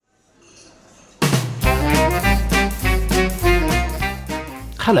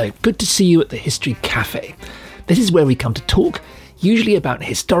Hello, good to see you at the History Cafe. This is where we come to talk, usually about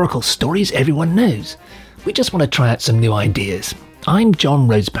historical stories everyone knows. We just want to try out some new ideas. I'm John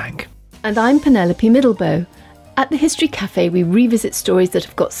Rosebank. And I'm Penelope Middlebow. At the History Cafe, we revisit stories that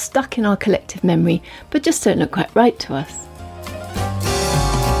have got stuck in our collective memory, but just don't look quite right to us.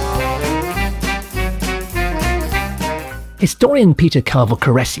 Historian Peter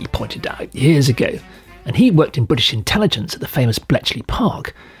Carvel-Caressy pointed out years ago, and he worked in British intelligence at the famous Bletchley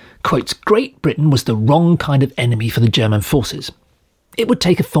Park, quotes, Great Britain was the wrong kind of enemy for the German forces. It would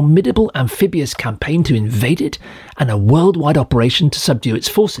take a formidable amphibious campaign to invade it and a worldwide operation to subdue its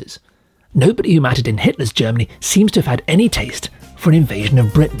forces. Nobody who mattered in Hitler's Germany seems to have had any taste for an invasion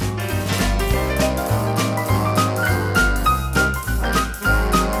of Britain.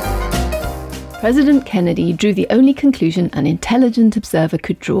 President Kennedy drew the only conclusion an intelligent observer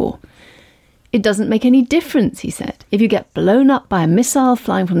could draw. It doesn't make any difference, he said, if you get blown up by a missile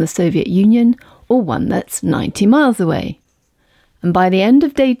flying from the Soviet Union or one that's 90 miles away. And by the end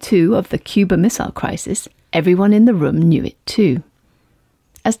of day 2 of the Cuba Missile Crisis, everyone in the room knew it too.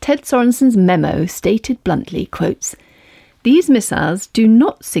 As Ted Sorensen's memo stated bluntly, quotes, these missiles do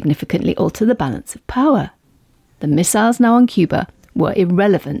not significantly alter the balance of power. The missiles now on Cuba were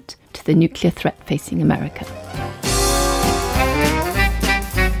irrelevant to the nuclear threat facing America.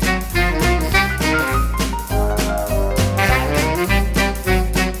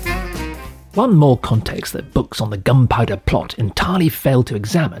 One more context that books on the Gunpowder Plot entirely fail to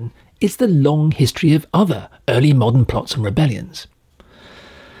examine is the long history of other early modern plots and rebellions.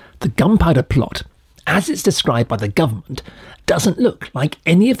 The Gunpowder Plot, as it's described by the government, doesn't look like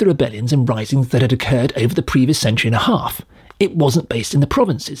any of the rebellions and risings that had occurred over the previous century and a half. It wasn't based in the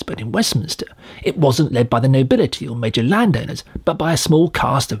provinces, but in Westminster. It wasn't led by the nobility or major landowners, but by a small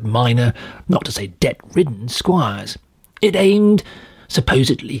caste of minor, not to say debt-ridden, squires. It aimed,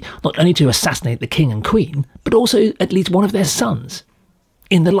 supposedly, not only to assassinate the king and queen, but also at least one of their sons.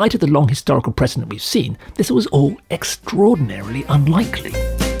 In the light of the long historical precedent we've seen, this was all extraordinarily unlikely.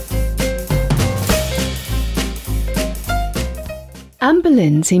 Anne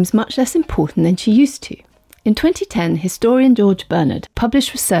Boleyn seems much less important than she used to. In 2010, historian George Bernard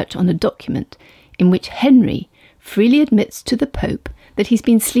published research on a document in which Henry freely admits to the Pope that he's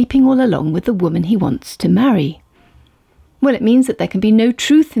been sleeping all along with the woman he wants to marry. Well, it means that there can be no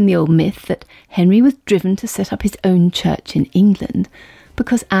truth in the old myth that Henry was driven to set up his own church in England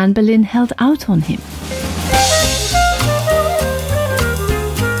because Anne Boleyn held out on him.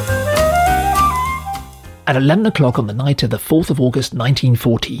 At 11 o'clock on the night of the 4th of August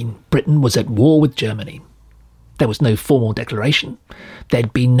 1914, Britain was at war with Germany. There was no formal declaration.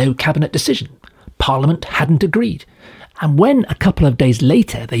 There'd been no cabinet decision. Parliament hadn't agreed. And when, a couple of days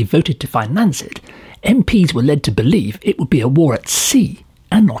later, they voted to finance it, MPs were led to believe it would be a war at sea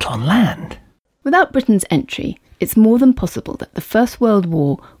and not on land. Without Britain's entry, it's more than possible that the First World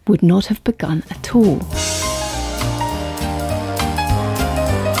War would not have begun at all.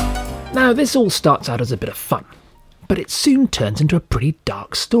 Now, this all starts out as a bit of fun, but it soon turns into a pretty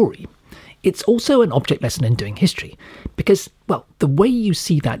dark story. It's also an object lesson in doing history, because, well, the way you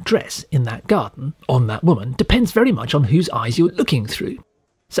see that dress in that garden, on that woman, depends very much on whose eyes you're looking through.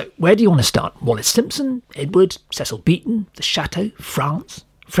 So, where do you want to start? Wallis Simpson, Edward, Cecil Beaton, the Chateau, France,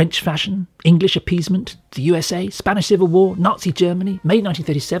 French fashion, English appeasement, the USA, Spanish Civil War, Nazi Germany, May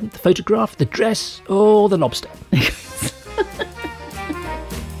 1937, the photograph, the dress, or the lobster?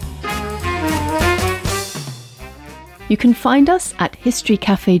 You can find us at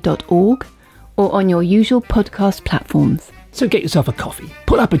historycafe.org or on your usual podcast platforms. So get yourself a coffee,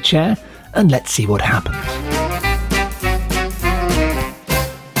 pull up a chair, and let's see what happens.